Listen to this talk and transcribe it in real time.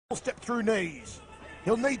Step through knees.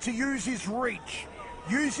 He'll need to use his reach,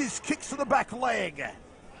 use his kicks to the back leg.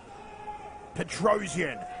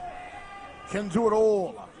 Petrosyan can do it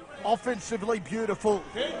all. Offensively beautiful,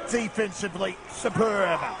 defensively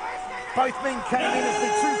superb. Both men came in as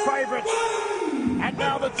the two favourites. And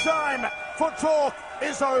now the time for talk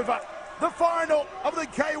is over. The final of the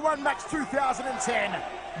K1 Max 2010.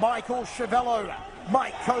 Michael Chiavello,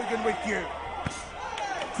 Mike Kogan with you.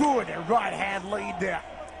 Good right hand lead there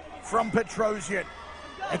from Petrosyan.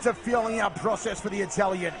 It's a feeling out process for the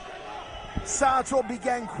Italian. Sato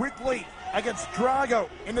began quickly against Drago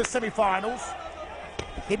in the semi-finals.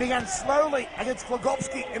 He began slowly against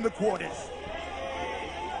Klogovsky in the quarters.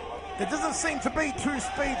 There doesn't seem to be two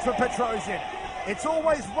speeds for Petrosyan. It's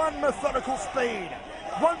always one methodical speed,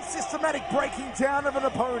 one systematic breaking down of an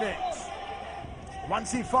opponent.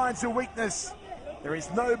 Once he finds a weakness, there is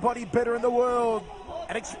nobody better in the world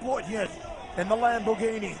at exploiting it than the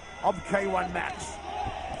Lamborghini of K1 Max.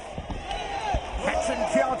 Catch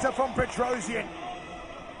and counter from Petrosyan.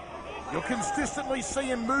 You'll consistently see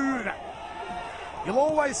him move. You'll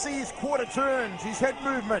always see his quarter turns, his head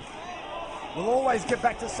movement. We'll always get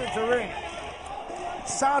back to center ring.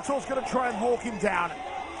 Sato's going to try and walk him down.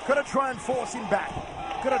 Got to try and force him back.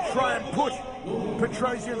 Got to try and put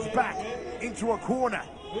Petrosyan's back into a corner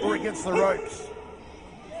or against the ropes.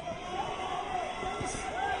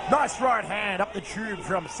 Nice right hand up the tube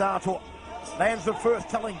from Sato. Lands the first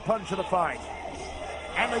telling punch of the fight.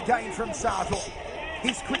 And again from Sato.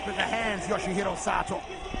 He's quick with the hands, Yoshihiro Sato.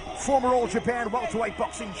 Former All-Japan welterweight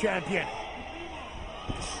boxing champion.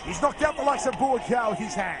 He's knocked out the likes of Buakaw with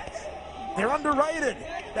his hands. They're underrated,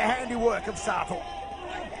 the handiwork of Sato.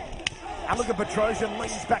 And look at Petrosyan,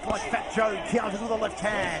 leans back like Fat Joe, counters with a left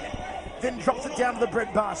hand. Then drops it down to the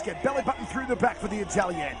breadbasket. Belly button through the back for the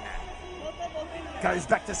Italian. Goes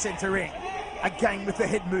back to center ring. Again with the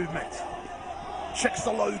head movement. Checks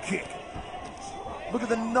the low kick. Look at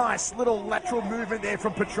the nice little lateral movement there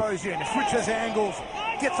from Petrosyan. Switches angles.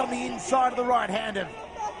 Gets on the inside of the right hand of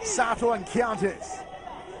Sato and counters.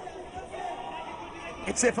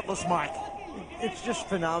 It's effortless, Mike. It's just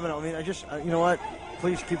phenomenal. I mean, you know what?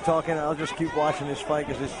 Please keep talking. I'll just keep watching this fight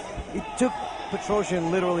because it took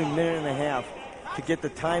Petrosyan literally a minute and a half to get the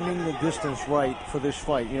timing, the distance right for this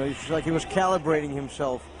fight. You know, it's like he was calibrating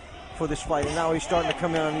himself for this fight, and now he's starting to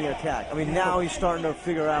come in on the attack. I mean, now he's starting to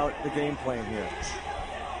figure out the game plan here.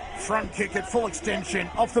 Front kick at full extension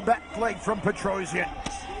off the back leg from Petrosyan.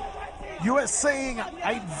 You are seeing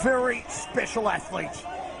a very special athlete.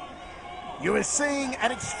 You are seeing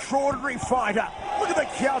an extraordinary fighter. Look at the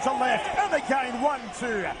counter left, and again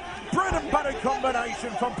 1-2. Bread and butter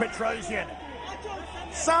combination from Petrosyan.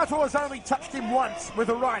 Sato has only touched him once with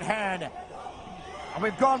the right hand. And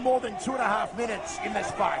we've gone more than 2.5 minutes in this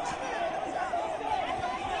fight.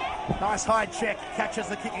 Nice high check, catches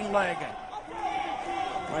the kicking leg.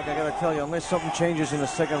 Mike, I gotta tell you, unless something changes in the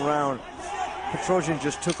second round, Petrosyan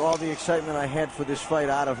just took all the excitement I had for this fight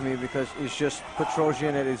out of me because it's just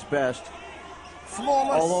Petrosyan at his best.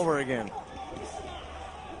 Flawless. All over again.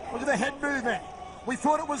 Look at the head movement. We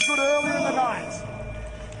thought it was good earlier in the night.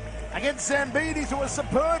 Against Zambides, who was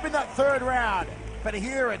superb in that third round. But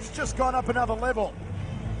here it's just gone up another level.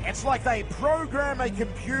 It's like they program a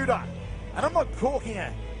computer. And I'm not talking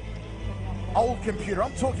an old computer.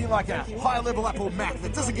 I'm talking like a high-level Apple Mac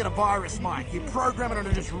that doesn't get a virus, Mike. You program it and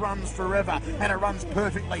it just runs forever. And it runs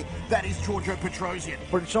perfectly. That is Giorgio Petrosyan.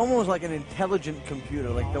 But it's almost like an intelligent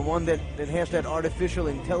computer, like the one that has that artificial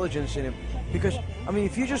intelligence in him. Because, I mean,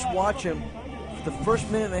 if you just watch him, the first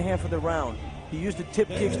minute and a half of the round, he used the tip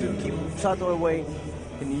kicks to keep Sato away.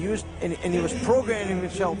 And he was programming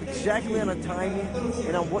himself exactly on the timing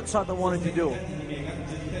and on what Sato wanted to do.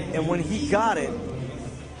 And when he got it,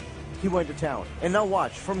 he went to town. And now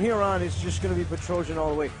watch, from here on, it's just going to be Petrosyan all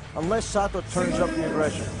the way, unless Sato turns up the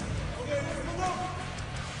aggression.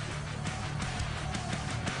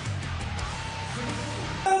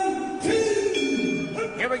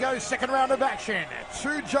 Here we go, second round of action.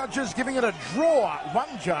 Two judges giving it a draw.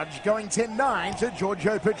 One judge going 10-9 to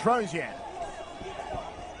Giorgio Petrosyan.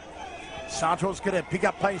 Sato's going to pick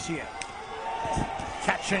up pace here.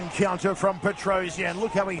 Catch and counter from Petrosyan.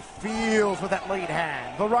 Look how he feels with that lead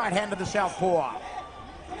hand. The right hand of the southpaw.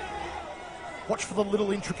 Watch for the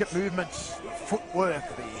little intricate movements.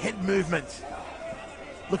 Footwork, the head movement.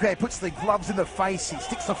 Look how he puts the gloves in the face. He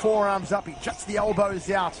sticks the forearms up. He juts the elbows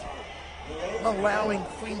out. Allowing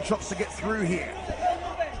clean shots to get through here.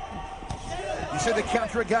 You see the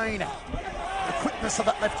counter again. The quickness of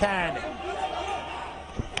that left hand.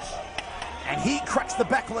 And he cracks the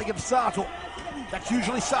back leg of Sato. That's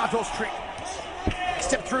usually Sato's trick.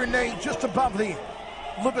 Step through knee just above the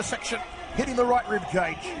liver section, hitting the right rib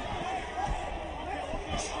cage.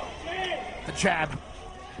 The jab.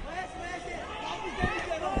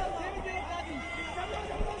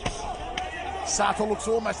 Sato looks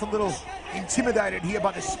almost a little intimidated here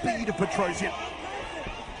by the speed of Petrosyan.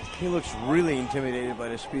 He looks really intimidated by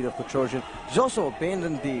the speed of Petrosyan. He's also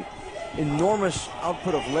abandoned the enormous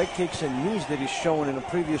output of leg kicks and knees that he's shown in the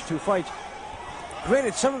previous two fights.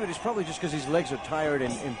 Granted, some of it is probably just because his legs are tired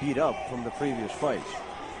and beat up from the previous fights.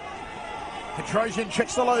 Petrosyan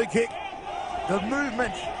checks the low kick. The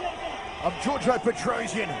movement of Giorgio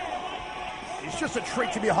Petrosyan is just a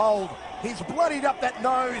treat to behold. He's bloodied up that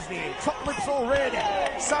nose there. Top lip's all red.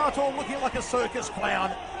 Sato looking like a circus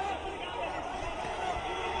clown.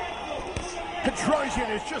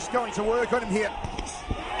 Petrosyan is just going to work on him here.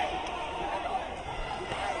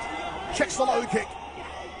 Checks the low kick.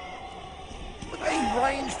 He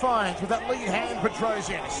range finds with that lead hand,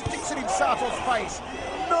 Petrosyan. Sticks it in Sato's face.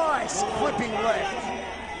 Nice clipping left.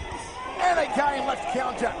 And again, left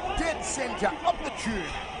counter. Dead center, up the tube.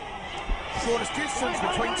 Shortest distance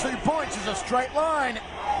between 2 points is a straight line.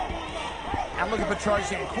 And look at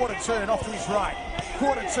Petrosyan. Quarter turn off to his right.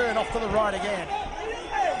 Quarter turn off to the right again.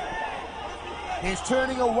 He's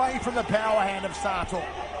turning away from the power hand of Sato.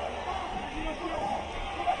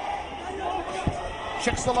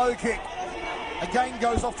 Checks the low kick. Again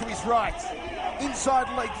goes off to his right. Inside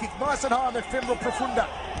leg kick. Nice and high on the femoral profunda.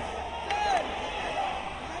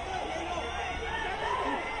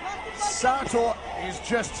 Sato is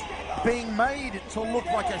just being made to look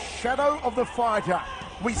like a shadow of the fighter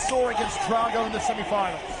we saw against Drago in the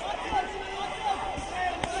semi-finals.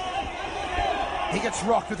 He gets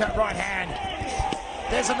rocked with that right hand.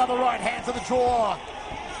 There's another right hand to the jaw.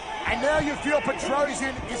 And now you feel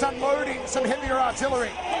Petrosyan is unloading some heavier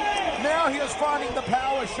artillery. Now he is finding the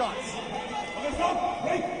power shots.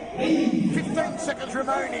 15 seconds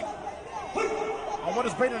remaining on what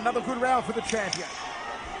has been another good round for the champion.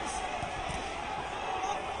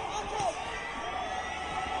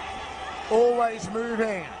 Always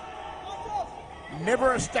moving.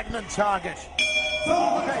 Never a stagnant target.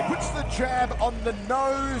 Okay, puts the jab on the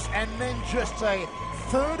nose and then just a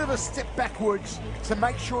third of a step backwards to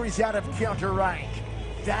make sure he's out of counter range.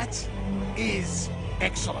 That is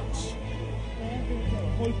excellence.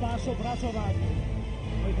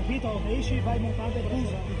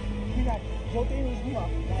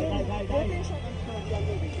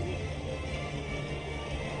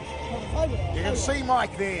 You can see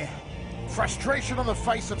Mike there. Frustration on the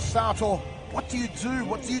face of Sato. What do you do?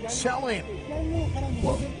 What do you tell him?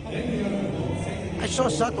 I saw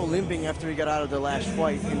Sato limping after he got out of the last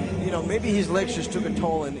fight, and you know, maybe his legs just took a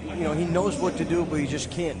toll, and you know, he knows what to do, but he just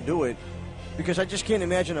can't do it. Because I just can't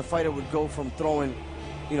imagine a fighter would go from throwing,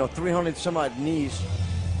 you know, 300 some odd knees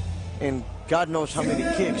and God knows how many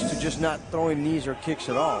kicks to just not throwing knees or kicks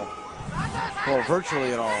at all. Well,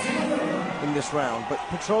 virtually at all in this round. But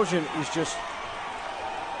Petrosyan is just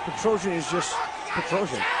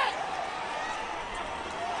Petrosyan.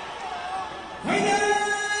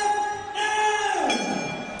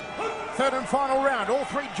 Third and final round. All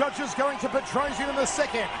three judges going to Petrosyan in the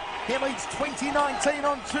second. He leads 2019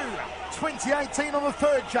 on 2, 2018 on the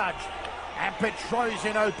third judge. And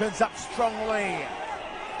Petrosyan opens up strongly.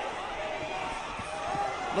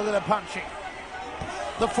 Look at the punching,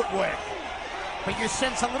 the footwork. But you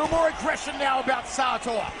sense a little more aggression now about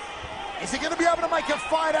Sato. Is he going to be able to make a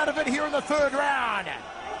fight out of it here in the third round?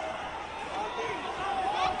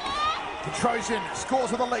 Petrosyan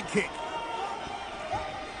scores with a leg kick.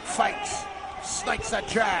 Fakes, snakes that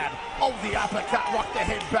jab. Oh, the uppercut, rocked the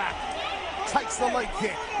head back. Takes the leg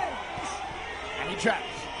kick. And he jabs.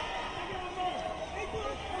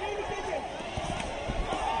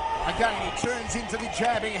 Again, he turns into the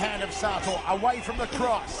jabbing hand of Sato, away from the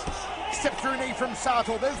cross. Step through knee from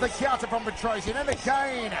Sato. There's the counter from Petrosyan. And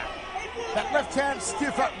again, that left hand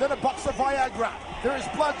stiffer than a box of Viagra. There is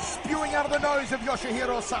blood spewing out of the nose of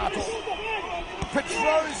Yoshihiro Sato.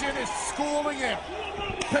 Petrosyan is schooling him.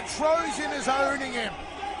 Petrosyan is owning him.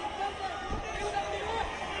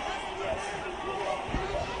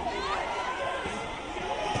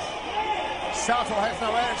 Sato has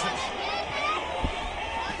no answers.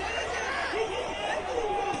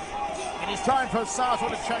 And it's time for Sato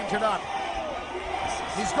to change it up.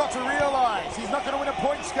 He's got to realise he's not going to win a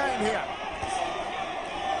points game here.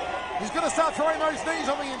 He's going to start throwing those knees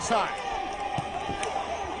on the inside.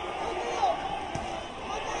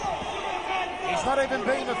 He's not even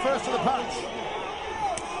been the first of the punch.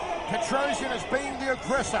 Petrosyan is being the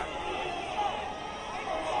aggressor.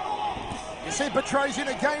 You see Petrosyan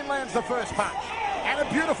again lands the first punch. And a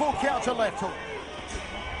beautiful counter left hook.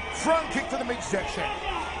 front kick to the midsection.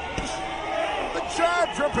 The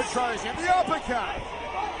jab from Petrosyan, the uppercut.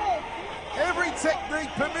 Every technique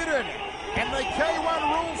permitted in the K1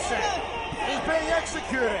 rule set is being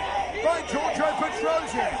executed by Giorgio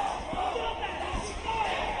Petrosyan.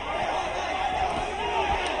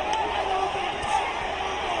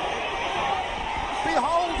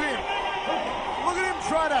 Behold him. Look at him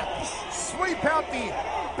try to sweep out the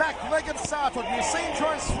back leg of Sato. You see him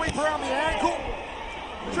try and sweep around the ankle?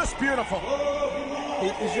 Just beautiful.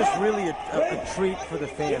 It's just really a treat for the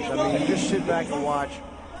fans. I mean, you just sit back and watch,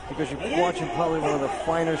 because you're watching probably one of the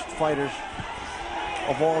finest fighters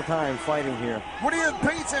of all time fighting here. Would he have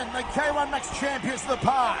beaten the K1 Max champions of the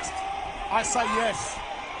past? I say yes.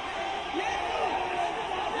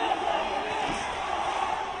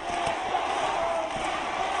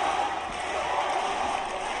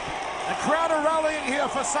 The crowd are rallying here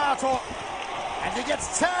for Sato, and he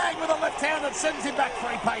gets tagged with a left hand that sends him back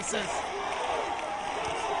 3 paces.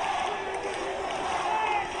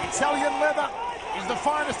 Italian leather is the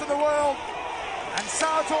finest in the world, and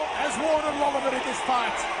Sato has worn a lot of it in this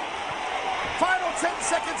fight. Final 10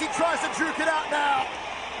 seconds, he tries to duke it out now,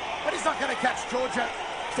 but he's not going to catch Giorgio.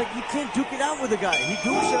 It's like you can't duke it out with a guy. He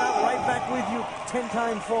dukes it out right back with you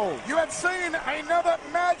 10-time fold. You have seen another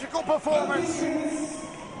magical performance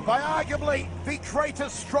by arguably the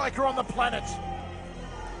greatest striker on the planet.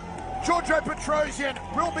 Giorgio Petrosyan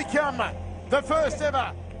will become the first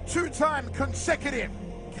ever 2-time consecutive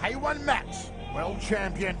K1 Max world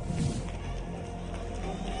champion.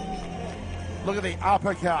 Look at the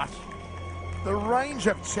uppercut. The range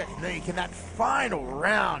of technique in that final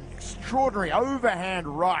round. Extraordinary overhand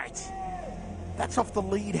right. That's off the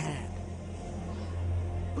lead hand.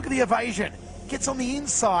 Look at the evasion. Gets on the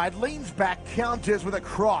inside, leans back, counters with a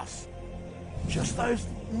cross. Just those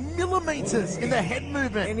millimeters in the head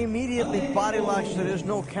movement. And immediately body locks so there's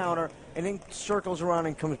no counter, and then circles around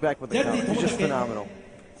and comes back with the counter. It's just phenomenal.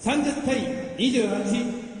 30対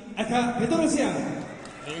28赤ペトロシアン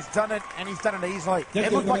He's done it, and he's done it easily.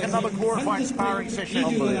 It looked like another glorified sparring session.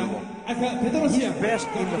 Unbelievable. He's best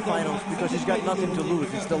in the finals because he's got nothing to lose.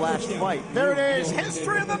 It's the last fight. There it is,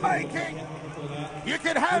 history in the making. You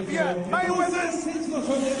can have your Mayweathers,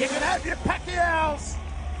 you can have your Pacquiao's,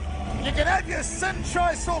 you can have your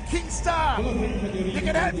Sunshine Saw Kingstar, you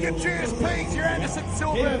can have your GSPs, your Anderson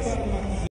Silvers.